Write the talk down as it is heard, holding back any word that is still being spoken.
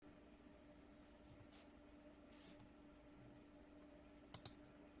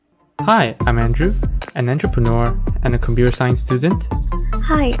Hi, I'm Andrew, an entrepreneur and a computer science student,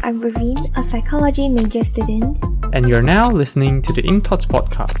 Hi, I'm Raveen, a psychology major student. and you're now listening to the Ink Thoughts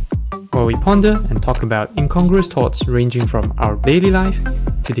podcast, where we ponder and talk about incongruous thoughts ranging from our daily life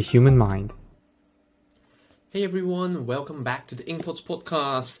to the human mind. Hey everyone, welcome back to the Ink Thoughts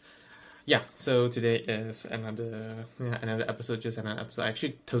podcast. Yeah, so today is another episode, just another episode. I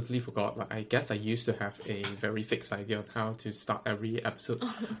actually totally forgot. Like, I guess I used to have a very fixed idea on how to start every episode,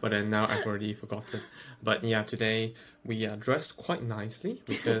 but then now I've already forgotten. But yeah, today we are dressed quite nicely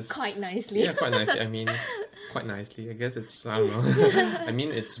because Quite nicely. yeah, quite nicely. I mean, quite nicely. I guess I don't know. I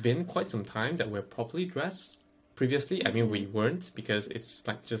mean, it's been quite some time that we're properly dressed. Previously, I mean, we weren't because it's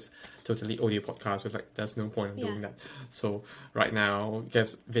like just totally audio podcast. So like, there's no point in doing that. So right now, I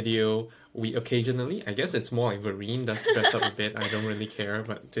guess video, we occasionally, I guess it's more like Vereen does dress up a bit. I don't really care.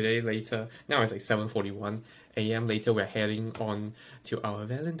 But today, later, now it's like 7:41 a.m. Later, we're heading on to our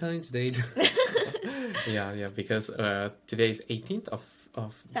Valentine's Day. yeah, because today is 18th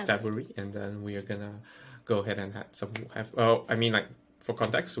of February, and then we are gonna go ahead and for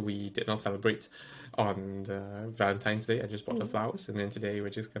context, we did not celebrate on Valentine's Day. I just bought the flowers, and then today we're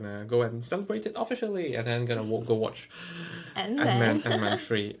just gonna go and celebrate it officially, and then go watch Ant-Man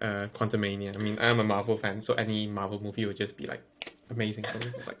 3, Quantumania. I mean, I'm a Marvel fan, so any Marvel movie would just be like amazing for me.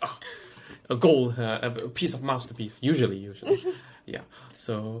 It's like a gold, a piece of masterpiece. Usually, yeah.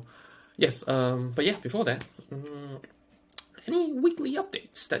 So yes, but yeah, before that, any weekly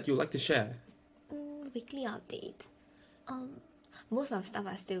updates that you'd like to share? Weekly update. Most of stuff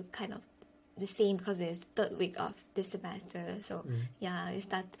are still kind of the same because it's third week of this semester. So yeah, it's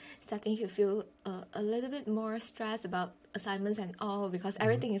starting to feel a little bit more stressed about assignments and all because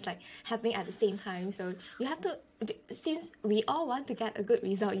everything is like happening at the same time. So you have to, since we all want to get a good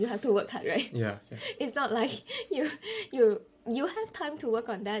result, you have to work hard, right? Yeah. It's not like you have time to work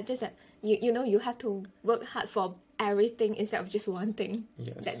on that. Just that you have to work hard for everything instead of just one thing.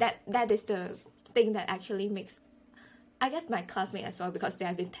 Yes. That is the thing that actually makes, I guess, my classmate as well, because they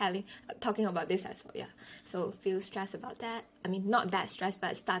have been talking about this as well. Yeah, so feel stressed about that. I mean, not that stressed,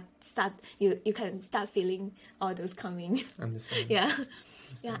 but you can start feeling all those coming. Understand. Yeah.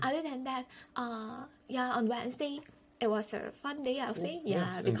 Other than that, on Wednesday it was a fun day, I'll say.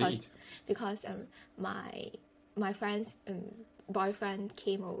 Yeah, yes, because my friend's boyfriend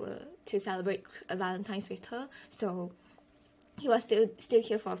came over to celebrate Valentine's with her, so he was still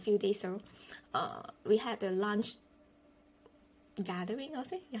here for a few days. So we had a lunch gathering, I'll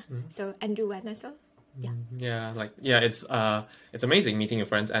say. Yeah. So Andrew went as well. Yeah. It's amazing meeting your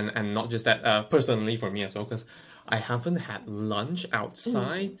friends, and not just that, personally for me as well, because I haven't had lunch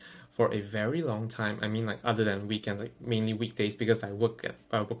outside for a very long time. I mean, like, other than weekends, like mainly weekdays, because I work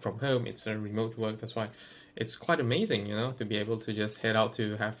from home. It's a remote work. That's why it's quite amazing, to be able to just head out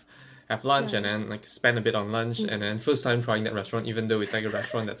to have lunch and then like spend a bit on lunch, and then first time trying that restaurant, even though it's like a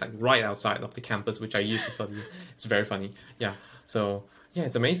restaurant that's like right outside of the campus, which I used to study. It's very funny. Yeah. So yeah,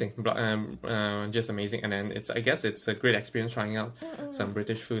 it's amazing. Just amazing. And then I guess it's a great experience trying out some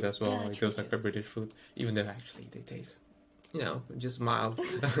British food as well. Yeah, like those are good British food, even though actually they taste, just mild.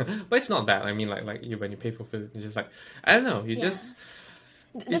 But it's not bad. I mean, like when you pay for food, it's just like, I don't know, the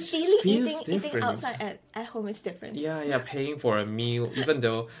feeling eating outside at home is different. Yeah, paying for a meal, even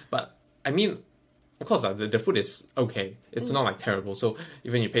though, but I mean, of course, the food is okay. It's not like terrible. So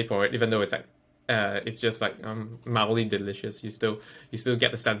even you paid for it, even though it's like, it's just like mildly delicious, you still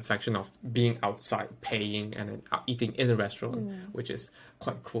get the satisfaction of being outside, paying, and then eating in a restaurant, which is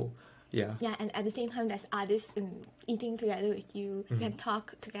quite cool. Yeah, and at the same time, there's others eating together with you. You can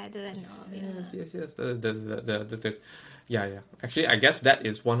talk together and all. Yes. Yeah. Actually, I guess that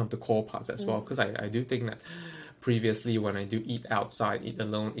is one of the core parts as well, because I do think that previously when I do eat outside, eat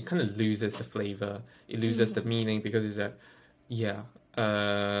alone, it kind of loses the flavor. It loses the meaning, because it's that,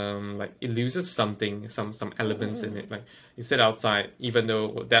 like it loses some elements in it. Like you sit outside, even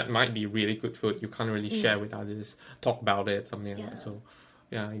though that might be really good food, you can't really share with others, talk about it, something like that. So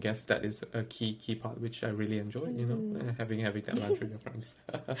yeah, I guess that is a key part which I really enjoy. Having that lunch with your friends.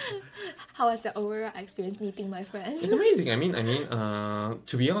 How was the overall experience meeting my friends? It's amazing. I mean,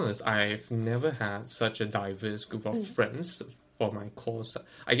 to be honest, I've never had such a diverse group of friends for my course.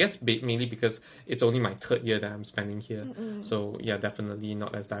 I guess mainly because it's only my third year that I'm spending here. So yeah, definitely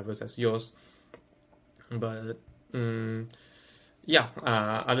not as diverse as yours. But other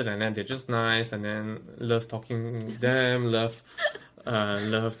than that, they're just nice, and then love talking to them. Loved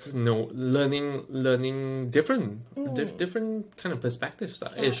learning different kind of perspectives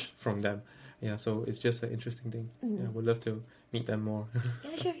ish from them. Yeah, so it's just an interesting thing. Yeah, would love to meet them more.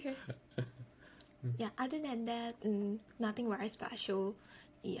 Yeah, sure. Yeah, other than that, nothing very special.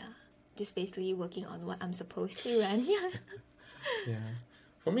 Yeah, just basically working on what I'm supposed to, and yeah. Yeah.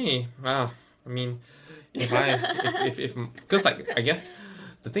 For me, I mean, if because like I guess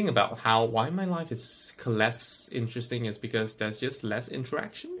the thing about why my life is less interesting is because there's just less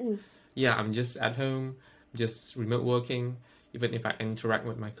interaction. Yeah, I'm just at home, just remote working. Even if I interact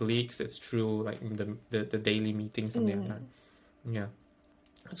with my colleagues, it's through like the daily meetings, something like that. Yeah,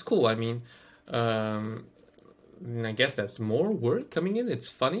 it's cool. I mean, I guess there's more work coming in. It's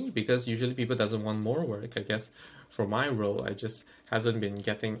funny because usually people doesn't want more work. I guess for my role, I just hasn't been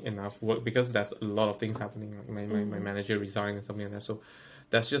getting enough work because there's a lot of things happening. Like my manager resigned and something like that. So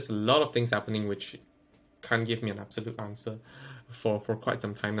there's just a lot of things happening which can't give me an absolute answer for quite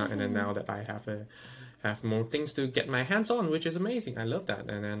some time now. And then now that I have more things to get my hands on, which is amazing. I love that.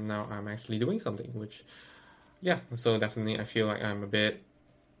 And then now I'm actually doing something, which, yeah. So definitely I feel like I'm a bit,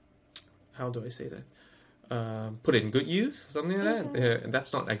 how do I say that? Put in good use, something like that.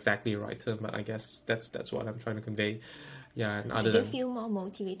 That's not exactly the right term, but I guess that's what I'm trying to convey. Yeah, and other Do you than feel more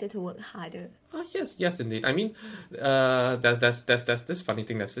motivated to work harder? yes, indeed. I mean, that's this funny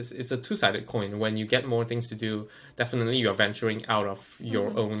thing. It's a two-sided coin. When you get more things to do, definitely you're venturing out of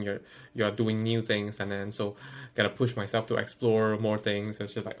your own. You're doing new things, and then so gotta push myself to explore more things.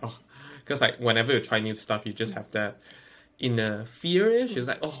 It's just like because like whenever you try new stuff, you just have that inner fear-ish. It's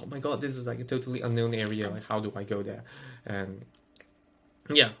like, oh my god, this is like a totally unknown area. Like, how do I go there? And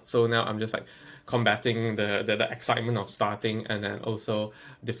yeah, so now I'm just like combating the excitement of starting, and then also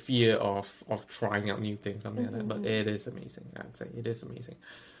the fear of trying out new things, something like that. But it is amazing. I'd say it is amazing.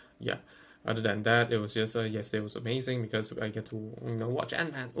 Yeah. Other than that, it was just yesterday was amazing because I get to watch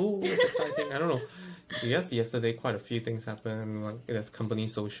Ant-Man. Oh, it's exciting! I don't know. Yes, yesterday quite a few things happened. Like there's company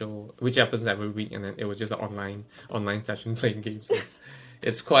social, which happens every week, and then it was just an online session playing games. So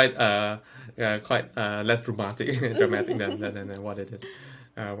it's quite less dramatic than what it is,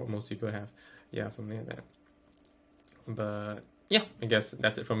 what most people have. Yeah, something like that. But yeah, I guess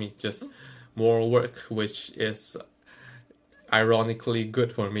that's it from me. Just more work, which is ironically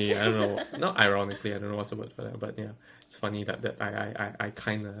good for me. I don't know, not ironically, I don't know what's the word for that, but yeah, it's funny that I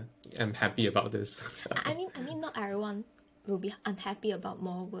kind of am happy about this. I mean, not everyone will be unhappy about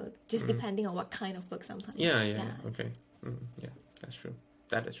more work, just depending on what kind of work sometimes. Yeah. Okay. Yeah, that's true.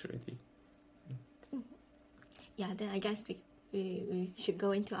 That is true indeed. Yeah, then I guess we should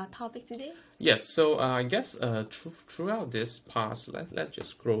go into our topic today. Yes, so I guess throughout this past, let's just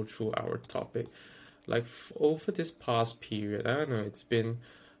scroll through our topic. Like over this past period, I don't know, it's been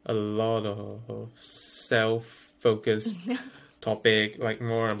a lot of self-focused topic, like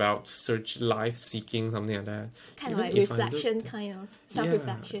more about life seeking, something like that. Kind of like reflection, kind of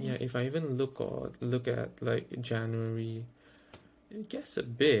self-reflection. Yeah, if I even look at like January, I guess a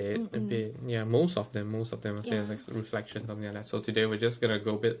bit. Yeah, most of them are saying like reflection, something like that. So today we're just gonna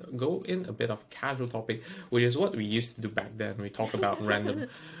go in a bit of a casual topic, which is what we used to do back then. We talk about random.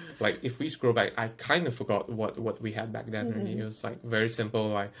 Like if we scroll back, I kind of forgot what we had back then. Really. It was like very simple,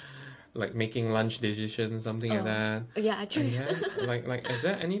 like making lunch decisions, something like that. Yeah, true. Yeah, like is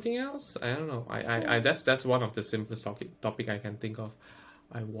there anything else? I don't know. I that's one of the simplest topic I can think of.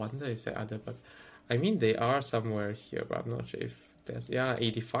 I wonder is there other, but I mean they are somewhere here, but I'm not sure if there's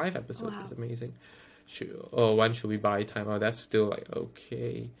 85 episodes. Wow. Is amazing. When should we buy time? Oh, that's still like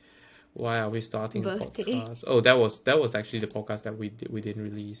okay. Why are we starting podcast? Oh, that was actually the podcast that we didn't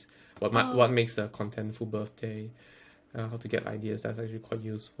release. What makes a contentful birthday? How to get ideas. That's actually quite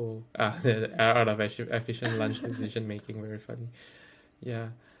useful. The art of efficient lunch decision making. Very funny.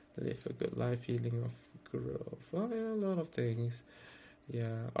 Yeah, live a good life. Feeling of growth. Oh yeah, a lot of things.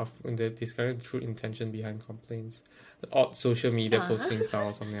 Yeah, often the discovering true intention behind complaints. The odd social media posting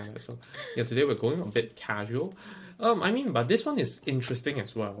style, something like that. So yeah, today we're going a bit casual. I mean, but this one is interesting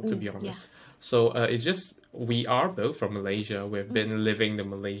as well, to be honest. Yeah. So it's just we are both from Malaysia. We've been living the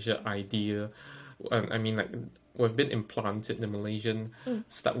Malaysia idea. I mean, like we've been implanted the Malaysian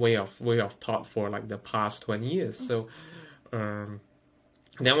way of thought for like the past 20 years. So then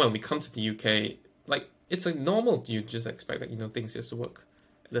when we come to the UK, like it's like normal. You just expect that things just work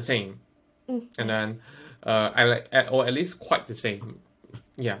the same, and then or at least quite the same.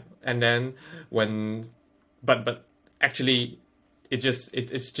 Yeah, and then but actually,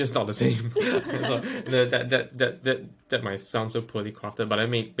 it's just not the same. So that might sound so poorly crafted, but I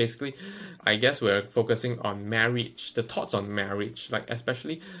mean basically, I guess we're focusing on marriage, the thoughts on marriage, like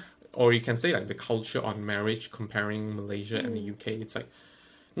especially, or you can say like the culture on marriage, comparing Malaysia and the UK. It's like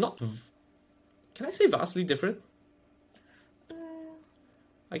not. Can I say vastly different?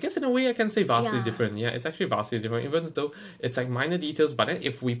 I guess in a way I can say vastly different. Yeah, it's actually vastly different, even though it's like minor details. But then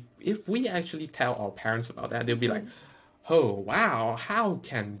if we actually tell our parents about that, they'll be like, oh wow, how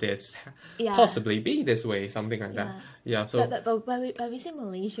can this Yeah. possibly be this way? Something like that. Yeah. So But we say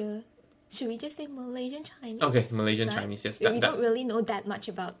Malaysia. Should we just say Malaysian Chinese? okay, Malaysian Right? Chinese. Yes, We don't really know that much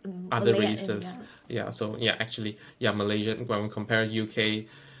about other Malay and- races. So actually, Malaysian. When we compare UK,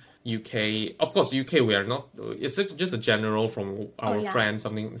 of course, UK. We are not. It's just a general from our friends.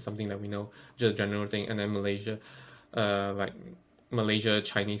 Something that we know, just a general thing, and then Malaysia, like Malaysia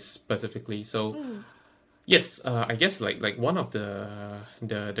Chinese specifically. So. Yes, I guess like one of the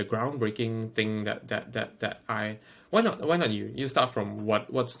groundbreaking thing that I why not you start from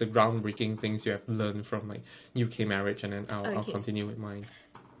what's the groundbreaking things you have learned from like UK marriage, and then I'll continue with mine.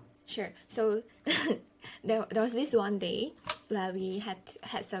 Sure. So there was this one day where we had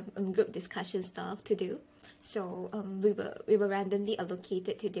some group discussion stuff to do. So we were randomly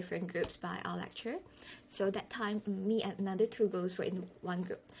allocated to different groups by our lecturer. So that time, me and another two girls were in one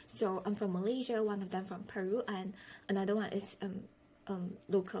group. So I'm from Malaysia, one of them from Peru, and another one is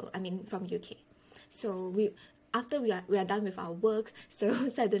local. I mean from UK. So after we are done with our work, so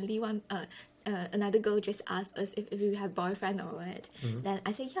suddenly another girl just asked us if we have boyfriend or what. Then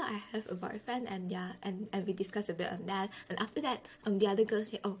I said, yeah, I have a boyfriend, and we discussed a bit on that. And after that, the other girl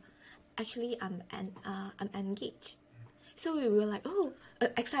said, oh, actually, I'm engaged. So we were like, oh,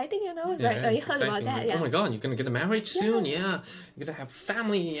 exciting, right? You heard about that? Yeah. Oh my god, you're gonna get married soon. Yeah, you're gonna have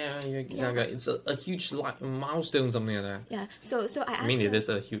family. It's a huge milestone, something like that. Yeah. So I asked. I mean, her, it is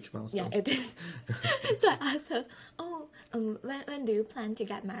a huge milestone. Yeah, it is. So I asked her, oh, when do you plan to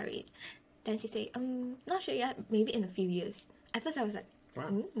get married? Then she said, not sure yet. Maybe in a few years. At first, I was like,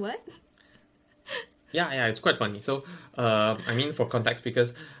 Wow. What? Yeah, it's quite funny. So, I mean, for context,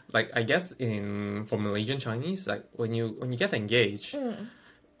 because like I guess for Malaysian Chinese, like when you get engaged,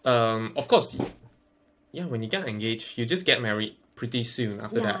 of course, when you get engaged, you just get married pretty soon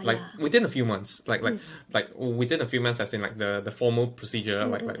after that. Like within a few months, like within a few months, as in like the formal procedure,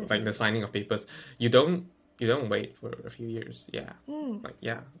 like the signing of papers. You don't wait for a few years.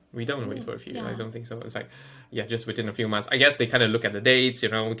 We don't wait for a few years. I don't think so. It's like, just within a few months. I guess they kind of look at the dates, we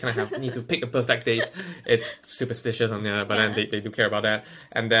kind of need to pick a perfect date. It's superstitious on there, but then they do care about that.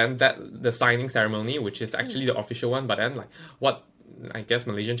 And then the signing ceremony, which is actually the official one, but then like what I guess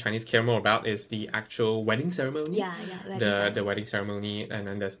Malaysian Chinese care more about is the actual wedding ceremony. The wedding ceremony, and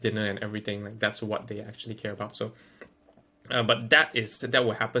then there's dinner and everything. Like that's what they actually care about. So, but that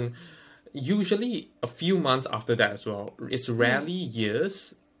will happen usually a few months after that as well. It's rarely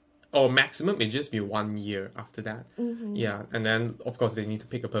years, or maximum it just be 1 year after that. Yeah, and then of course they need to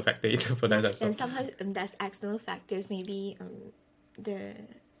pick a perfect date for that as well. And sometimes there's external factors. Maybe they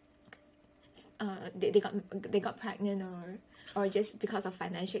got pregnant, or just because of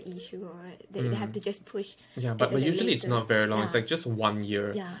financial issue, or they have to just push. Yeah, but usually it's not very long. Yeah. It's like just 1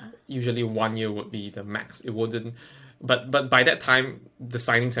 year. Yeah. Usually 1 year would be the max. It wouldn't. But by that time, the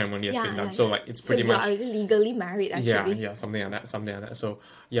signing ceremony has been done. So like it's pretty much. So you're already legally married, actually. Yeah, something like that. So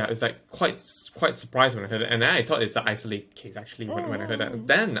yeah, it's like quite surprised when I heard it, and then I thought it's an isolated case actually when I heard that.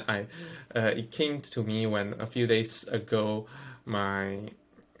 Then it came to me when a few days ago, I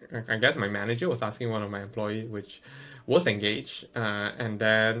guess my manager was asking one of my employees, which was engaged, and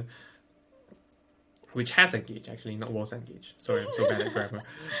then. Which has engaged, actually, not was engaged. Sorry, I'm so bad at grammar.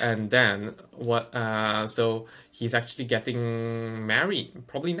 And then so he's actually getting married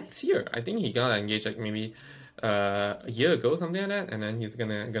probably next year. I think he got engaged like maybe a year ago, something like that. And then he's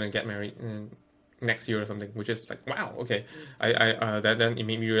gonna get married next year or something, which is like wow, okay. Then it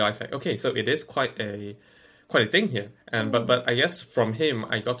made me realize like okay, so it is quite a thing here. And but I guess from him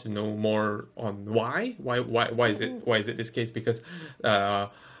I got to know more on why is it this case, because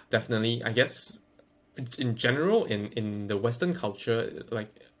definitely I guess. In general, in the Western culture,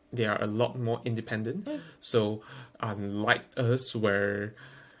 like they are a lot more independent. So unlike us, where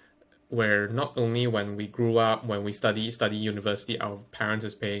not only when we grew up, when we study university, our parents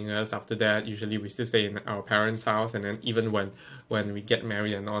is paying us. After that, usually we still stay in our parents' house, and then even when we get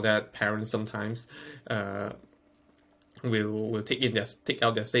married and all that, parents sometimes will take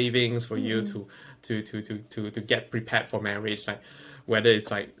out their savings for you to get prepared for marriage. Like whether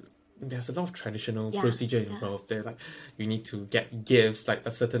it's like. There's a lot of traditional procedure involved there. Like you need to get gifts, like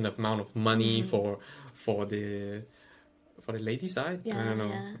a certain amount of money for the lady side. I don't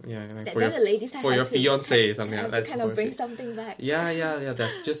know. Like for your fiance, something like that. Kind of bring something back. Yeah.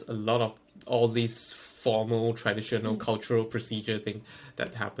 There's just a lot of all these formal, traditional, cultural procedure thing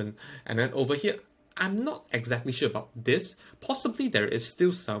that happen. And then over here, I'm not exactly sure about this. Possibly there is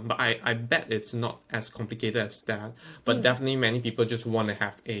still some, but I bet it's not as complicated as that. But definitely many people just want to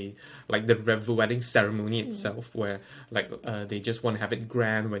have the wedding ceremony itself, where they just want to have it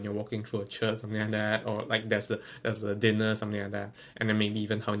grand when you're walking through a church, something like that, or like there's a dinner, something like that, and then maybe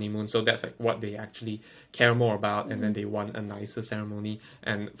even honeymoon. So that's like what they actually care more about, and then they want a nicer ceremony,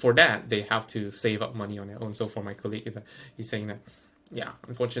 and for that they have to save up money on their own. So for my colleague, he's saying that, yeah,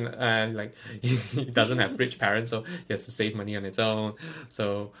 unfortunately, he doesn't have rich parents, so he has to save money on his own.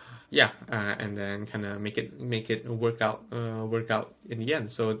 So yeah, and then kind of make it work out in the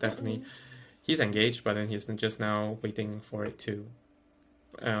end. So definitely, he's engaged, but then he's just now waiting for the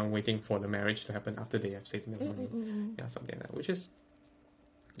marriage to happen after they have saved their money. Yeah, something like that, which is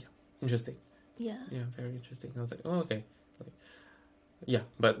interesting. Yeah, very interesting. I was like, oh, okay,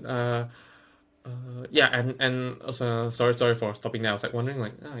 but. And also sorry for stopping there. I was like wondering,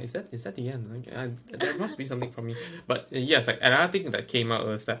 is that the end? There must be something from me. But yes, another thing that came out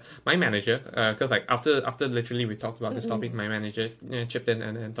was that my manager, because after literally we talked about this topic, my manager chipped in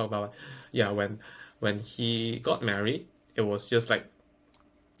and talked about when he got married, it was just I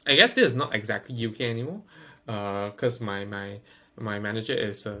guess this is not exactly UK anymore, because my manager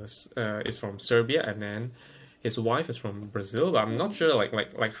is from Serbia, and then his wife is from Brazil, but I'm not sure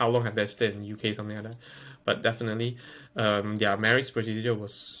like how long have they stayed in UK, something like that. But definitely, their marriage procedure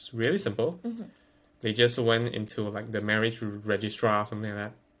was really simple. They just went into the marriage registrar, something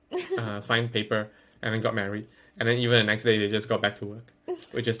like that, signed paper, and then got married. And then even the next day, they just got back to work,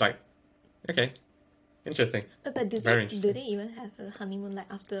 which is okay, interesting. But do they even have a honeymoon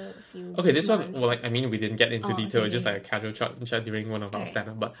after a few? Okay, this months? one, we didn't get into detail. Okay. Just a casual chat during one of our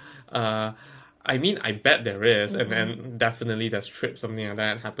stand-up, but. I bet there is, and then definitely there's trips, something like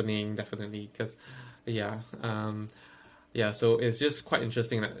that happening, definitely, because, so it's just quite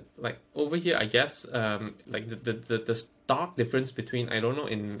interesting that, over here, I guess, the stark difference between, I don't know,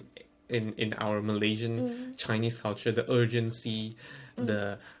 in our Malaysian Chinese culture, the urgency,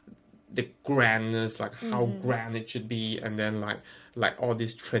 the grandness, how grand it should be, and then, all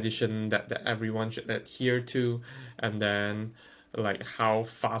this tradition that everyone should adhere to, and then, how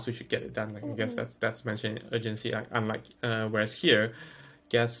fast we should get it done. I guess that's mentioned urgency. Unlike whereas here,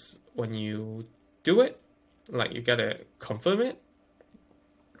 guess when you do it, you gotta confirm it,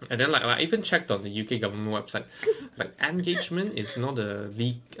 and then I even checked on the UK government website, engagement is not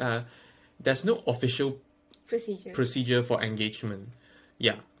there's no official procedure for engagement.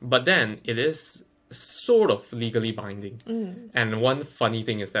 Yeah, but then it is sort of legally binding. And one funny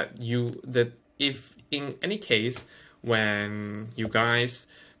thing is that if in any case, when you guys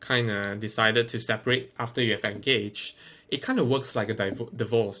kind of decided to separate after you have engaged, it kind of works like a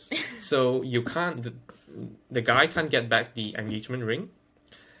divorce. So you can't, the guy can't get back the engagement ring,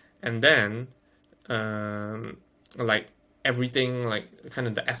 and then everything, kind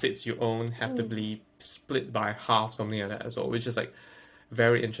of the assets you own have to be split by half, something like that as well, which is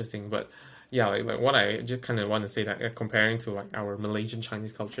very interesting. But yeah, what I just kind of want to say that comparing to our Malaysian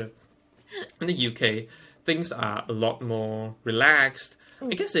Chinese culture, in the UK, things are a lot more relaxed.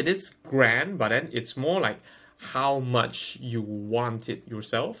 I guess it is grand, but then it's more how much you want it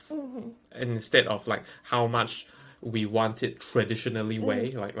yourself, instead of how much we want it traditionally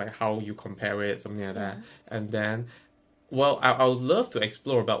way, like how you compare it, something like that. And then, well, I would love to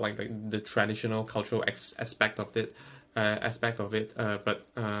explore about the traditional cultural aspect of it. But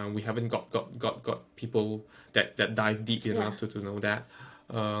we haven't got people that dive deep enough to know that.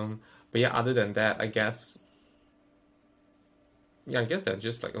 But yeah, other than that, I guess they're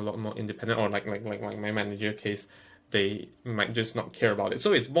just a lot more independent, or like my manager case, they might just not care about it.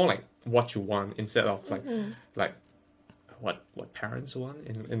 So it's more what you want instead of what parents want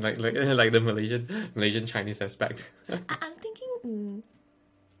in the Malaysian Chinese aspect. I'm thinking,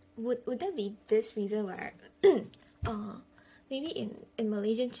 would there be this reason where maybe in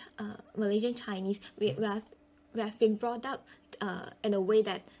Malaysian Chinese we have been brought up in a way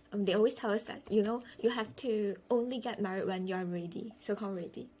that they always tell us that you have to only get married when you are ready, so-called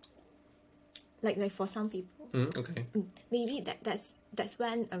ready. Like for some people, okay, maybe that's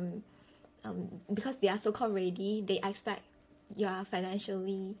when because they are so-called ready, they expect you are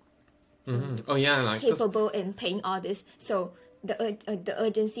financially capable in paying all this, so the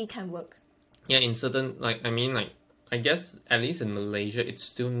urgency can work. Yeah, in certain I guess at least in Malaysia, it's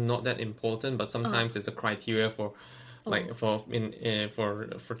still not that important, but sometimes it's a criteria for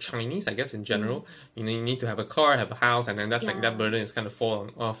for Chinese, I guess in general, you need to have a car, have a house, and then that's that burden is kind of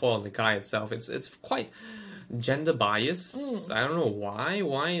fall on the guy itself. It's quite gender biased. I don't know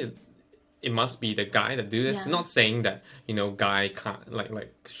why it must be the guy that do this. Yeah. Not saying that, guy can't like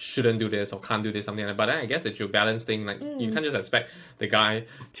shouldn't do this or can't do this, something like that. But I guess it's your balance thing. Like you can't just expect the guy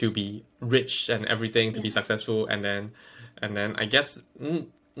to be rich and everything, to be successful, and then I guess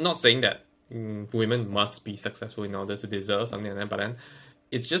not saying that women must be successful in order to deserve something like that. But then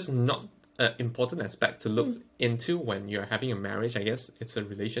it's just not an important aspect to look into when you're having a marriage. I guess it's a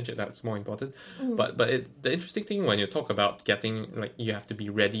relationship that's more important. But the interesting thing when you talk about getting, like, you have to be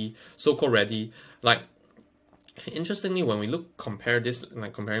ready, so-called ready, like, interestingly, when we compare this,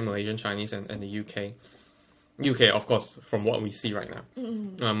 like comparing Malaysian Chinese and the UK, of course, from what we see right now,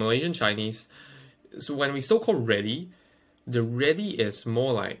 Malaysian Chinese, so when we so-called ready, the ready is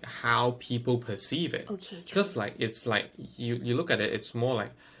more like how people perceive it. Okay, true. Because like it's like you look at it, it's more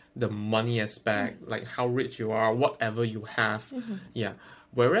like the money aspect, like how rich you are, whatever you have. Yeah.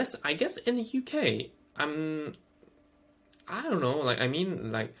 Whereas I guess in the UK, I don't know, like, I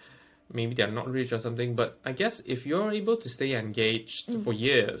mean, like, maybe they're not rich or something, but I guess if you're able to stay engaged for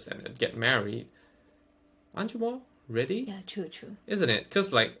years and then get married, aren't you more ready? Yeah, true. Isn't it?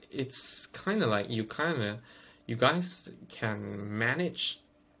 Because like it's kind of like you guys can manage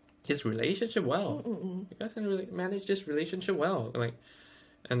this relationship well. You guys can really manage this relationship well, like,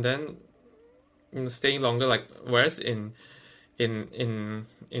 and then stay longer. Like, whereas in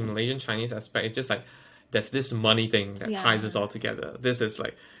Malaysian Chinese aspect, it's just like there's this money thing that ties us all together. This is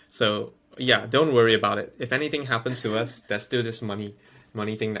like, so yeah, don't worry about it. If anything happens to us, there's still this money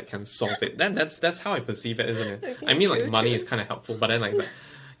thing that can solve it. That's how I perceive it, isn't it? Okay, I mean, like, true. money is kind of helpful, but then like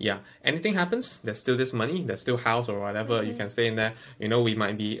yeah, anything happens, there's still this money, there's still house or whatever. You can stay in there. We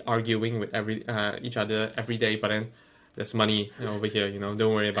might be arguing with each other every day, but then there's money over here. Don't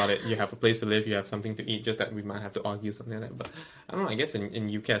worry about it. You have a place to live, you have something to eat. Just that we might have to argue, something like that. But I don't know. I guess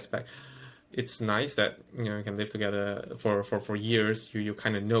in UK aspect, it's nice that you can live together for years. You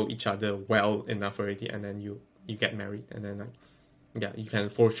kind of know each other well enough already, and then you get married, and then you can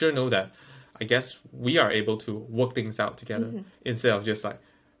for sure know that. I guess we are able to work things out together instead of just like,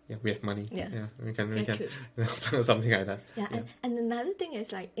 we have money. We can something like that. Yeah, and another thing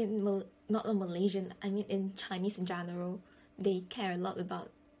is, like, not a Malaysian, I mean in Chinese in general, they care a lot about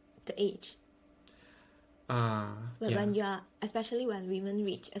the age. But when you are, especially when women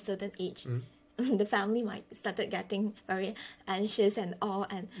reach a certain age, the family might started getting very anxious and all,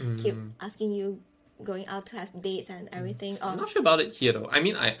 and keep asking you going out to have dates and everything. I'm not sure about it here though. I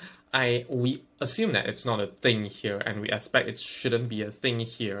mean, we assume that it's not a thing here, and we expect it shouldn't be a thing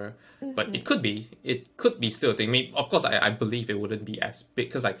here, but it could be. It could be still a thing. Maybe, of course, I believe it wouldn't be as big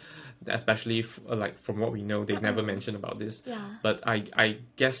because, like, especially like from what we know, they never mentioned about this. Yeah. But I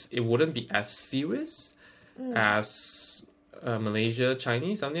guess it wouldn't be as serious as Malaysia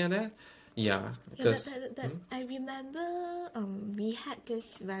Chinese, something like that. Yeah, because but I remember we had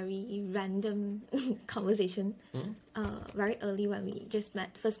this very random conversation very early when we just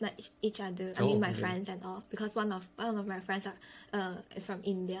first met each other. I mean, my friends and all, because one of my friends is from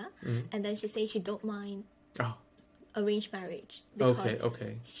India, and then she said she don't mind arranged marriage because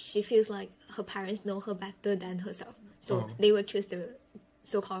she feels like her parents know her better than herself, so they will choose the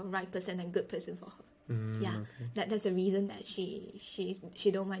so-called right person and good person for her. That's the reason that she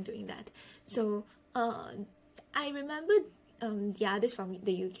don't mind doing that. So I remember the others from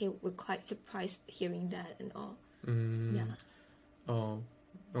the UK were quite surprised hearing that and all.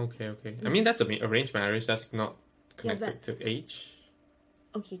 Okay. I mean, that's arranged marriage. That's not connected to age.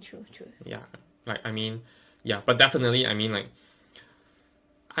 Okay, true. Yeah, like, I mean, but definitely, I mean, like,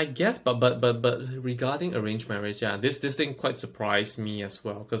 I guess, but regarding arranged marriage, this thing quite surprised me as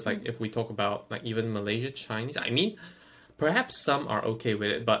well. Because, like, if we talk about, like, even Malaysia Chinese, I mean, perhaps some are okay with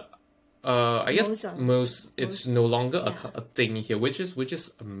it, but I guess most it's no longer a thing here, which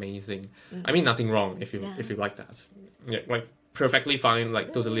is amazing. I mean, nothing wrong if you like that. Yeah, like, perfectly fine.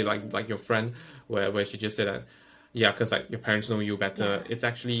 Like, totally like your friend where she just said that. Yeah, because, like, your parents know you better. It's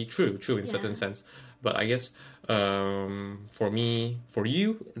actually true in certain sense. But I guess for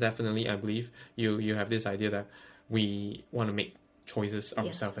you, definitely, I believe you have this idea that we want to make choices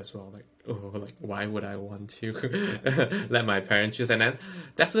ourselves as well. Like, why would I want to let my parents choose? And then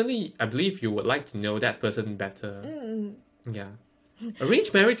definitely, I believe you would like to know that person better. Yeah,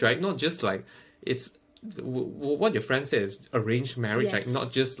 arranged marriage, right? Not just like it's. What your friend says, arranged marriage, like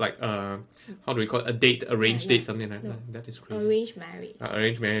not just like how do we call it, a date, arranged date, something like that. That is crazy. Arranged marriage.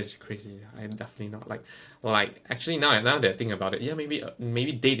 Arranged marriage is crazy. I'm definitely not like actually now that I think about it,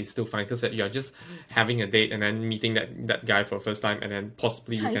 maybe date is still fine because you're just having a date and then meeting that guy for the first time and then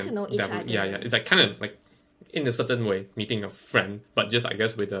possibly trying you can to know each other. Yeah. It's like kind of like in a certain way, meeting a friend, but just I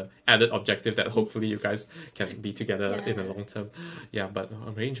guess with the added objective that hopefully you guys can be together in the long term. Yeah, but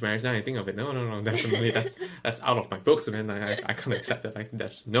arranged marriage, now I think of it, no, definitely that's out of my books, man. I can't accept that.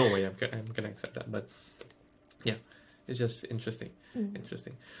 There's no way I'm gonna accept that. But yeah, it's just interesting.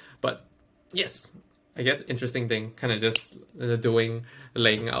 But yes, I guess interesting thing, kind of just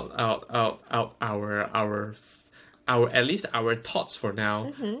laying out our at least our thoughts for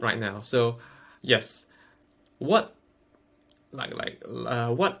now, right now. So yes, what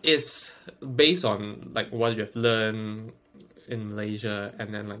what is, based on like what you have learned in Malaysia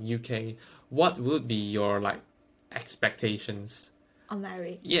and then like UK, what would be your like expectations On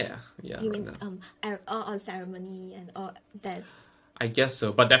marriage. you You right mean now? all on ceremony and all that? I guess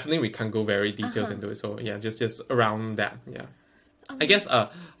so, but definitely we can't go very details into it. So yeah, just around that. Yeah, I guess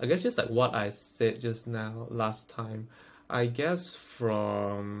just like what I said just now last time. I guess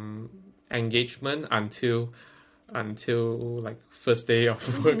from engagement until like first day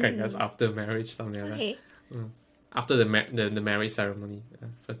of work. I guess after marriage, something like Okay. that. After the marriage ceremony,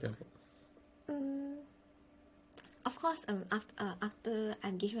 first day of work. Of course, after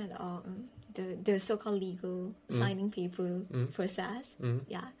engagement or the so-called legal signing people process,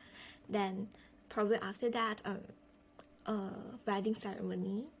 then probably after that, wedding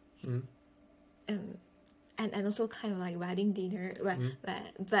ceremony, and also kind of like wedding dinner,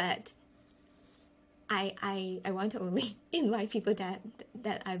 but I want to only invite people that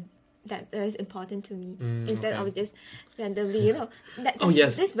is important to me, instead of just randomly,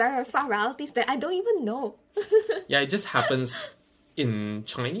 this very far relatives that I don't even know. Yeah, it just happens in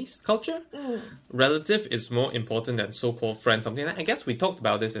Chinese culture. Relative is more important than so-called friend. Something like that. I guess we talked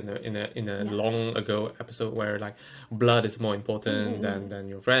about this in a long ago episode where like blood is more important than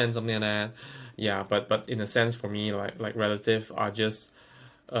your friend, something like that. Yeah, but in a sense for me, like relative are just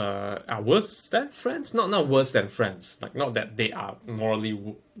are worse than friends. Not worse than friends. Like not that they are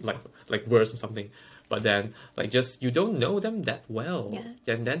morally like worse or something, but then like just you don't know them that well.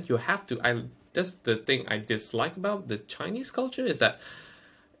 Yeah. And then you have to. That's the thing I dislike about the Chinese culture, is that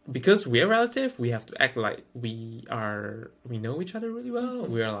because we're relative, we have to act like we know each other really well.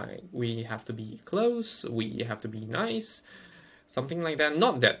 We have to be close. We have to be nice, something like that.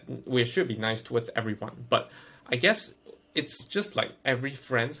 Not that we should be nice towards everyone, but I guess it's just like every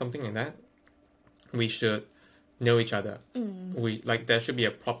friend, something like that. We should know each other. There should be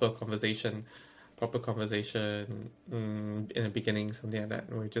a proper conversation in the beginning, something like that.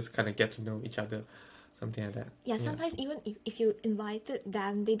 We just kind of get to know each other, something like that. Yeah, sometimes even if you invited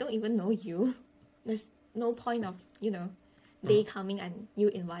them, they don't even know you. There's no point of, they coming and you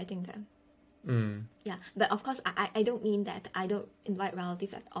inviting them. Yeah, but of course, I don't mean that I don't invite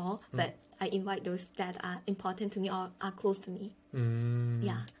relatives at all, but I invite those that are important to me or are close to me.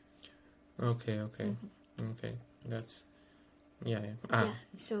 Yeah. Okay. That's... Yeah.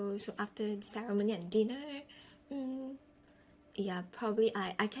 So after the ceremony and dinner, probably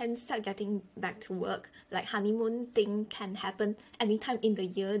I can start getting back to work. Like honeymoon thing can happen anytime in the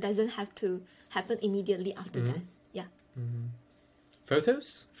year. Doesn't have to happen immediately after that. Yeah. Photo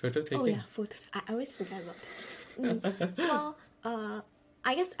taking. Oh yeah, photos. I always forget about that. Well,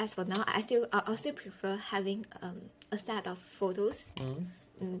 I guess as for now, I'll still prefer having a set of photos.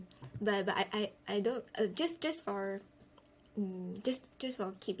 But I don't just for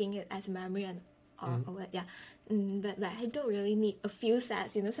keeping it as a memory and or what, yeah. But I don't really need a few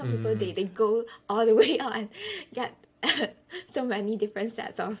sets. Some people they go all the way out and get so many different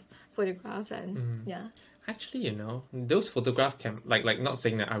sets of photographs and yeah. Actually, those photographs can like not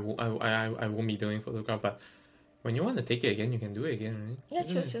saying that I won't be doing photograph, but when you want to take it again, you can do it again, right?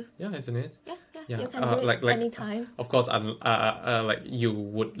 Yeah, sure. Yeah, isn't it? Yeah. You can do it anytime. Of course, like you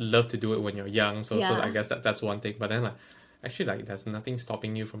would love to do it when you're young, so I guess that's one thing. But then actually, there's nothing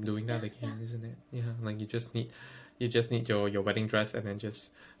stopping you from doing that again, isn't it? Yeah, like you just need your wedding dress and then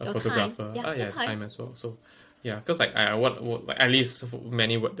just a your photographer. Time. Time as well. So yeah, because like what like, at least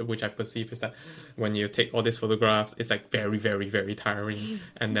many which I perceive is that when you take all these photographs, it's like very very very tiring,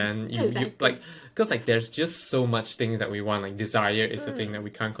 and then you like, because like there's just so much things that we want. Like desire is the thing that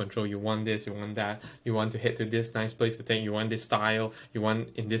we can't control. You want this, you want that, you want to head to this nice place to take, you want this style, you want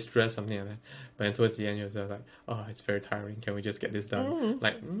in this dress, something like that. But then towards the end, you're just like, oh, it's very tiring. Can we just get this done?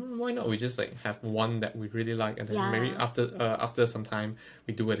 Like, why not? We just like have one that we really like, and then maybe after some time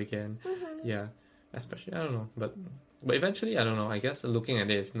we do it again. Yeah. Especially, I don't know, but eventually, I don't know. I guess looking at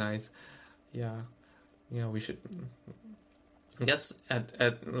it is nice. Yeah, we should. I guess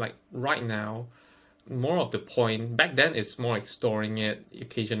at like right now, more of the point back then it's more like storing it.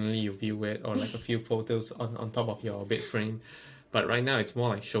 Occasionally you view it or like a few photos on top of your bed frame. But right now it's more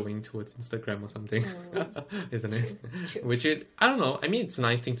like showing towards Instagram or something, isn't it? True. Which I don't know. I mean, it's a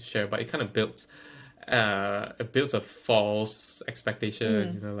nice thing to share, but it kind of builds a false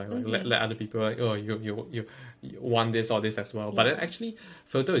expectation. You know, like let other people like, oh, you want this or this as well. But then actually,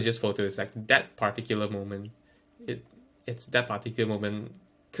 photo is just photo. It's like that particular moment. It's that particular moment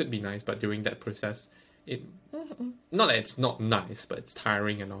could be nice, but during that process, not that it's not nice, but it's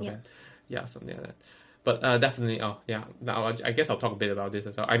tiring and all that. Yeah, something like that. But definitely, now I guess I'll talk a bit about this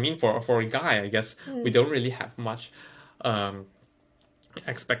as well. I mean, for a guy, I guess we don't really have much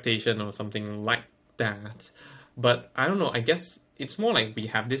expectation or something like that. But I don't know, I guess it's more like we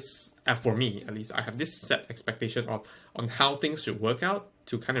have this, for me at least, I have this set expectation on how things should work out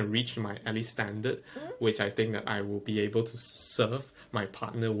to kind of reach my at least standard, which I think that I will be able to serve my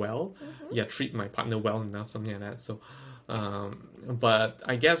partner well, treat my partner well enough, something like that. So, but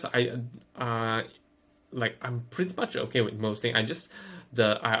I guess I'm pretty much okay with most things. I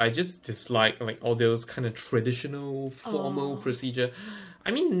just dislike like all those kind of traditional formal procedure. I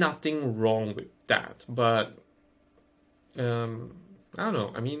mean, nothing wrong with that, but I don't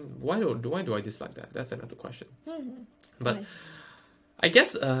know. I mean, why do I dislike that? That's another question. But I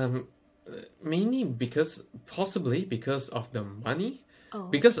guess mainly possibly because of the money.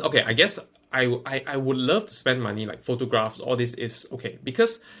 Because okay, I guess I would love to spend money, like photographs. All this is okay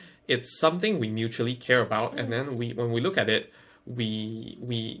because it's something we mutually care about, and then when we look at it,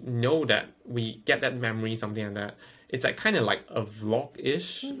 we know that we get that memory, something like that. It's like kind of like a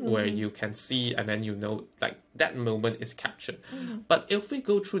vlog-ish where you can see and then you know like that moment is captured. But if we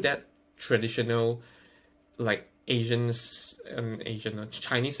go through that traditional like Chinese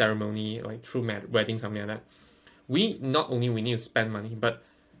ceremony, like through wedding, something like that, we need to spend money, but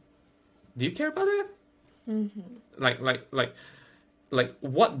do you care about that? Like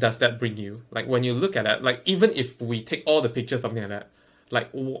what does that bring you? Like when you look at it, like even if we take all the pictures, something like that,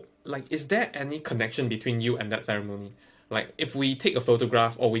 like is there any connection between you and that ceremony? Like if we take a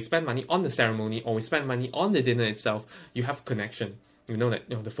photograph or we spend money on the ceremony or we spend money on the dinner itself, you have connection. You know that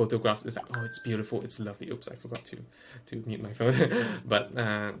the photograph is like, oh, it's beautiful, it's lovely. Oops, I forgot to mute my phone. But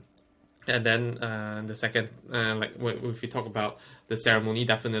and then the second, like if we talk about the ceremony,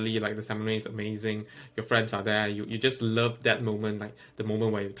 definitely like the ceremony is amazing. Your friends are there. You just love that moment, like the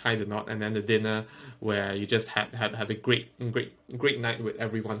moment where you tie the knot, and then the dinner where you just had a great night with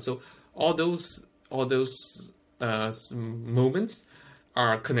everyone. So all those moments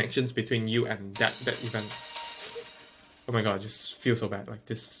are connections between you and that event. Oh my god, I just feel so bad. Like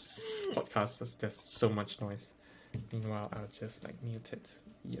this podcast, there's so much noise. Meanwhile, I'll just like mute it.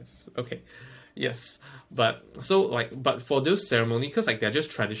 Yes. Okay. Yes. But for those ceremony, because like they're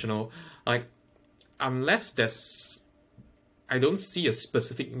just traditional, like unless I don't see a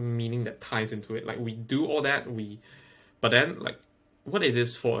specific meaning that ties into it. Like we do all that, but then like what it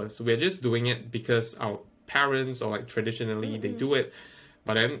is for us, we're just doing it because our parents or like traditionally they do it,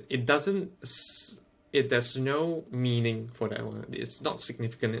 but then there's no meaning for that one. It's not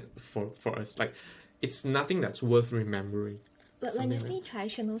significant for us. Like it's nothing that's worth remembering. But when you say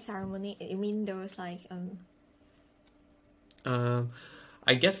traditional ceremony, you mean those like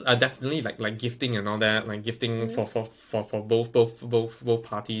I guess definitely like gifting and all that, like gifting for both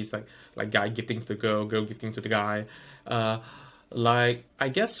parties, like guy gifting to the girl gifting to the guy. Like I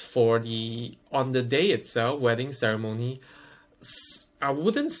guess on the day itself, wedding ceremony, I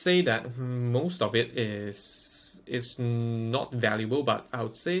wouldn't say that most of it is not valuable, but I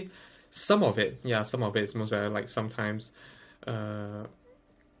would say some of it is most valuable. Like sometimes, I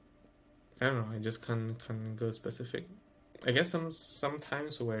don't know. I just can't go specific. I guess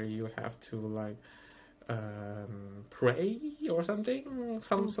sometimes where you have to like pray or something,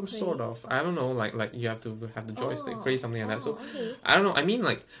 some sort of, I don't know, like you have to have the joystick, pray, something like that. So okay. I don't know. I mean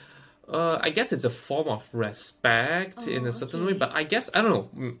like. I guess it's a form of respect in a certain way, but I guess, I don't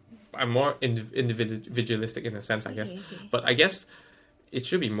know, I'm more individualistic in a sense, I guess. Okay. But I guess it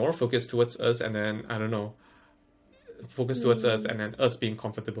should be more focused towards us, and then, I don't know, towards us, and then us being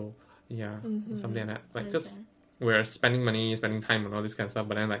comfortable. Yeah, something like that. Like, because we're spending money, spending time on all this kind of stuff,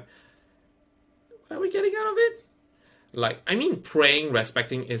 but then, like, what are we getting out of it? Like, I mean, praying,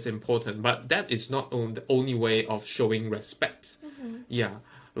 respecting is important, but that is not the only way of showing respect. Yeah,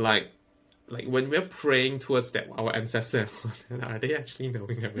 like when we're praying towards our ancestors, are they actually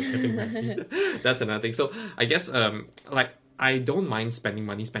knowing that we're getting married? That's another thing. So I guess like I don't mind spending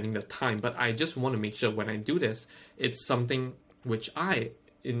money, spending the time, but I just want to make sure when I do this, it's something which I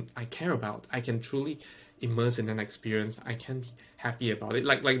care about. I can truly immerse in an experience. I can be happy about it.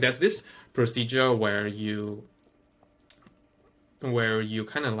 Like there's this procedure where you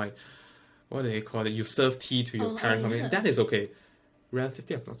kind of like what do they call it? You serve tea to your parents. Something that is okay.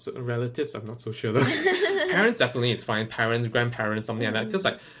 Relatives, I'm not so sure though. Parents, definitely it's fine. Parents, grandparents, something like that. Because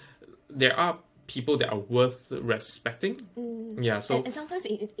like there are people that are worth respecting. Yeah. So and sometimes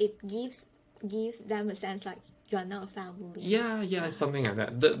it gives them a sense like you are now a family. Yeah, something like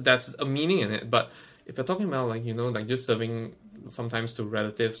that. That's a meaning in it. But if you're talking about like like just serving sometimes to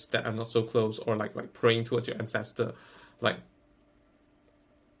relatives that are not so close, or like praying towards your ancestor, like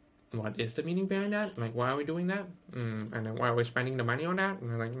what is the meaning behind that? Like why are we doing that? And then why are we spending the money on that?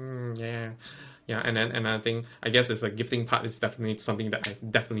 And I'm like yeah. And then another thing, I guess it's like gifting part is definitely something that I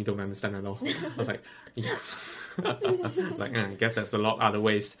definitely don't understand at all. I was like yeah. Like I guess there's a lot other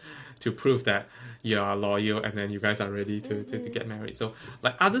ways to prove that you are loyal and then you guys are ready to get married. So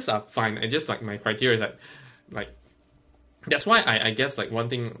like others are fine. I just like my criteria is like that's why I guess like one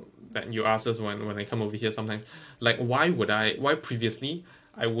thing that you ask us when I come over here sometimes, like why previously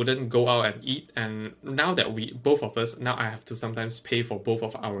I wouldn't go out and eat, and now that both of us now I have to sometimes pay for both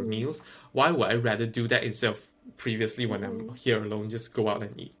of our meals. Why would I rather do that instead of previously when I'm here alone, just go out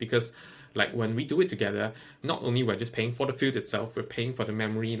and eat? Because like when we do it together, not only we're just paying for the food itself, we're paying for the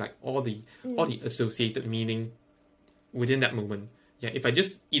memory, like all the associated meaning within that moment. Yeah, if I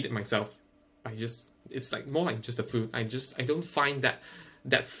just eat it myself, it's like more like just the food. I don't find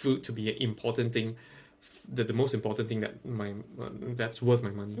that food to be an important thing, the most important thing that's worth my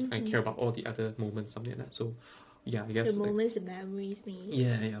money. I care about all the other moments, something like that. So yeah, I guess the moments, the memories, maybe.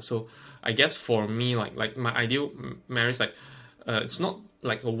 Yeah. So I guess for me, like my ideal marriage, like it's not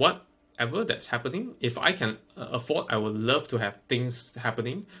like whatever that's happening. If I can afford, I would love to have things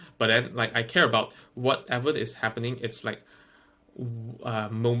happening. But then, like I care about whatever is happening. It's like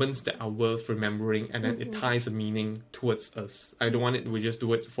moments that are worth remembering, and then it ties a meaning towards us. I don't want it. We just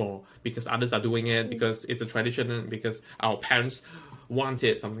do it because others are doing it, because it's a tradition, and because our parents want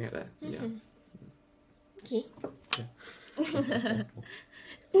it, something like that. Yeah. Okay.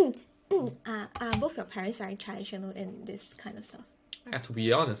 Are both your parents very traditional in this kind of stuff? To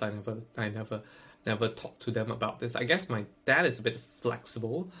be honest, I never talked to them about this. I guess my dad is a bit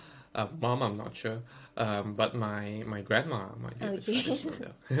flexible. Mom, I'm not sure. But my grandma might be a bit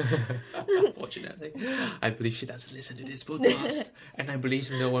flexible. Unfortunately, I believe she doesn't listen to this podcast, and I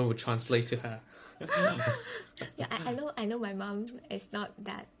believe no one would translate to her. Yeah, I know my mom is not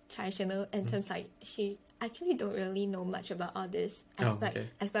that traditional in terms like she actually don't really know much about all this aspect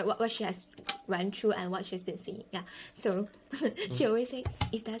what she has went through and what she's been seeing. Yeah, so she always say,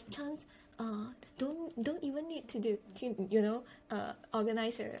 if there's chance, don't even need to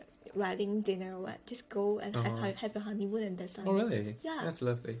organize a wedding dinner or what. Just go and have a honeymoon and that's all. Oh really? Yeah, that's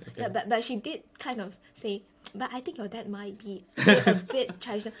lovely. Okay. Yeah, but she did kind of say, but I think your dad might be a bit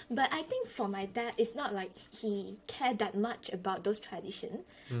traditional. But I think for my dad, it's not like he cared that much about those traditions.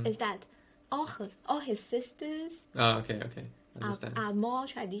 It's that all his sisters okay. are more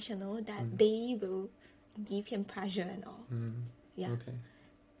traditional, that they will give him pressure and all. Yeah. Okay.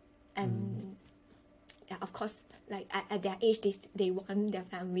 And yeah, of course, like at their age, they want their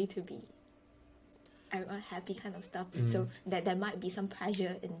family to be happy kind of stuff. So that there might be some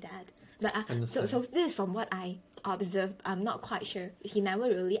pressure in that. But so this is from what I observed. I'm not quite sure. He never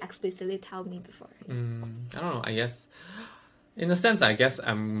really explicitly told me before. I don't know. I guess, in a sense, I guess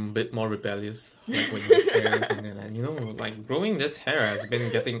I'm a bit more rebellious. Like with my hair and something like that. Like growing this hair has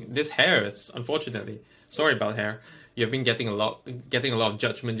been getting. This hair is, unfortunately, sorry about hair. You've been getting a lot of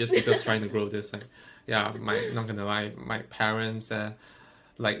judgment just because trying to grow this. Like, yeah, not gonna lie, my parents,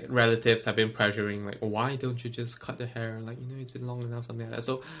 like relatives have been pressuring, like, why don't you just cut the hair? Like, it's long enough, something like that.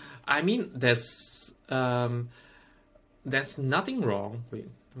 So, I mean, there's nothing wrong with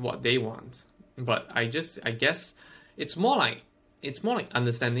what they want, but I guess it's more like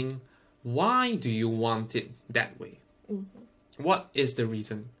understanding, why do you want it that way? What is the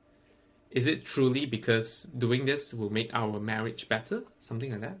reason? Is it truly because doing this will make our marriage better?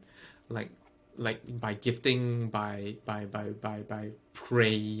 Something like that? Like by gifting, by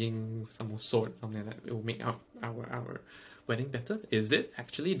praying some sort, something like that, it will make our wedding better? Is it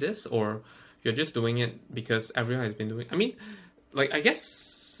actually this? Or you're just doing it because everyone has been doing it? I mean, like, I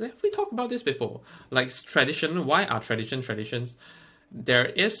guess, have we talked about this before? Like, tradition, why are traditions? There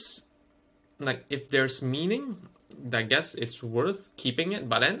is, like, if there's meaning, I guess it's worth keeping it,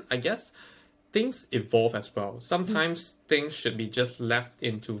 but then I guess things evolve as well. Sometimes things should be just left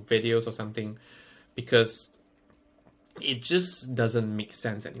into videos or something because it just doesn't make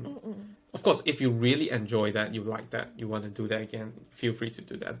sense anymore. Of course, if you really enjoy that, you like that, you want to do that again, feel free to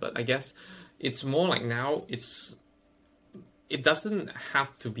do that. But I guess it's more like now it doesn't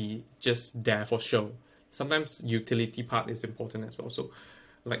have to be just there for show. Sometimes utility part is important as well. So,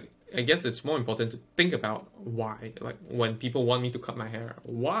 like, I guess it's more important to think about why. Like when people want me to cut my hair,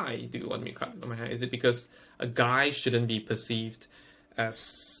 why do you want me to cut my hair? Is it because a guy shouldn't be perceived as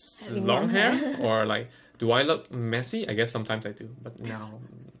Having long long hair, hair. or like, do I look messy? I guess sometimes I do, but now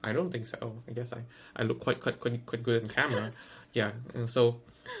I don't think so. I guess I look quite good in camera. Yeah, and so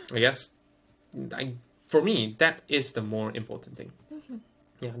I guess for me that is the more important thing.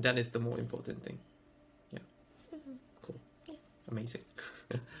 Yeah, that is the more important thing. Yeah, cool, amazing.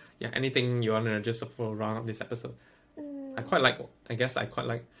 Yeah, anything you want to just for round up this episode? I quite like. I guess I quite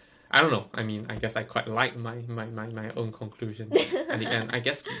like. I don't know. I mean, I guess I quite like my own conclusion at the end. I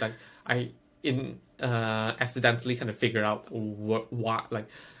guess like I accidentally kind of figure out what like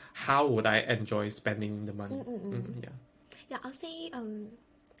how would I enjoy spending the money. Yeah. Yeah, I'll say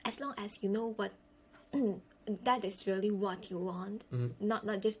as long as you know what that is really what you want,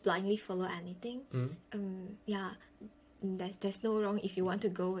 not just blindly follow anything. Yeah, there's no wrong if you want to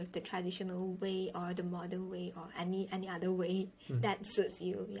go with the traditional way or the modern way or any other way that suits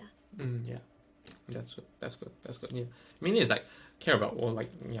you. Yeah. Yeah, that's good. Yeah, I mean, it's like care about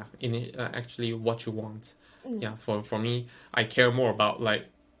actually what you want. Yeah, for me, I care more about like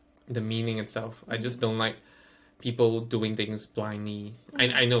the meaning itself. I just don't like people doing things blindly.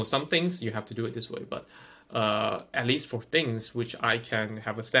 I know some things you have to do it this way, but at least for things which I can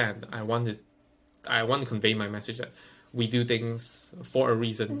have a stand, I want to convey my message that we do things for a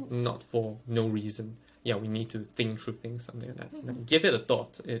reason, not for no reason. Yeah, we need to think through things, something like that. Like, give it a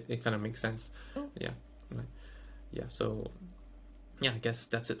thought. It kind of makes sense. Yeah. Yeah, so yeah, I guess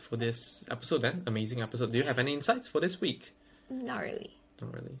that's it for this episode then. Amazing episode. Do you have any insights for this week? Not really.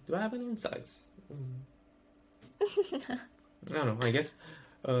 Not really. Do I have any insights? I don't know. I guess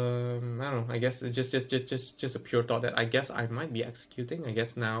I don't know. I guess it's just a pure thought that I guess I might be executing. I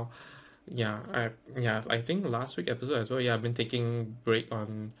guess now, I think last week episode as well. Yeah, I've been taking break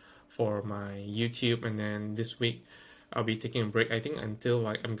for my YouTube, and then this week I'll be taking a break. I think until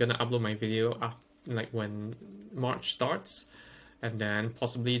like I'm gonna upload my video after like when March starts, and then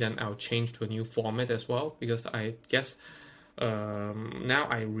possibly then I'll change to a new format as well, because I guess now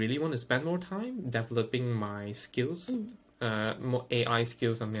I really want to spend more time developing my skills, more AI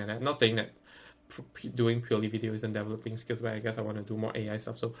skills, something like that. Not saying that doing purely videos and developing skills, but I guess I want to do more AI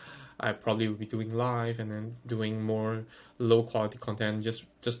stuff. So I probably will be doing live and then doing more low quality content, just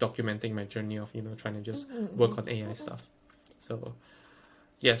documenting my journey of trying to just work on AI stuff. So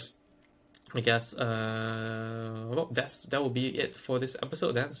yes, I guess that will be it for this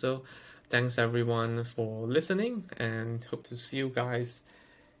episode then. So thanks everyone for listening, and hope to see you guys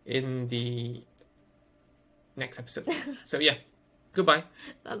in the next episode. So yeah, goodbye.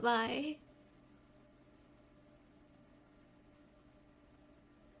 Bye-bye.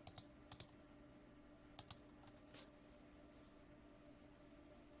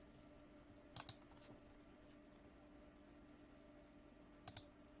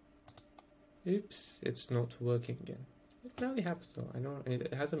 Oops, it's not working again. It rarely happens though. I know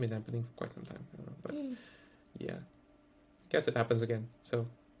it hasn't been happening for quite some time. I don't know, but yeah, I guess it happens again. So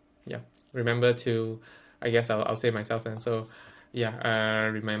yeah, remember to, I guess I'll say myself then. So yeah,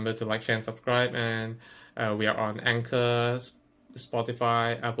 remember to like, share, and subscribe. And we are on Anchor,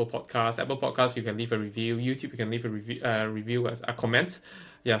 Spotify, Apple Podcasts. Apple Podcasts, you can leave a review. YouTube, you can leave a review as a comment.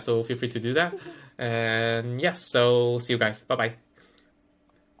 Yeah, so feel free to do that. And yes, so see you guys. Bye bye.